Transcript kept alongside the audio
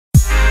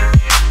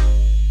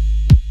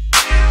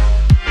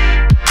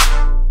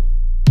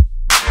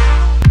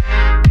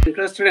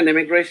interested in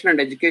immigration and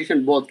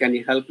education both. Can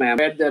you help me? I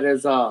bet there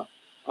is a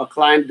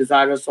client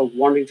desirous of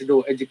wanting to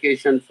do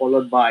education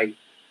followed by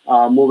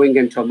moving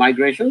into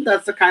migration.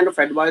 That's the kind of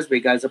advice we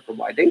guys are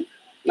providing.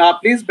 Now,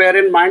 please bear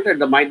in mind that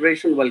the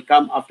migration will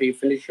come after you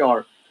finish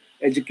your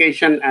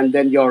education and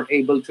then you're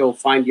able to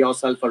find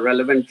yourself a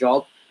relevant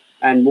job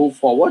and move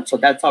forward. So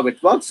that's how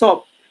it works.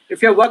 So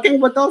if you're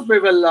working with us, we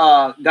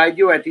will guide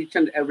you at each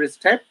and every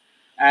step.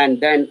 And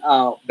then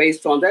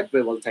based on that,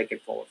 we will take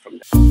it forward from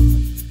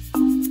there.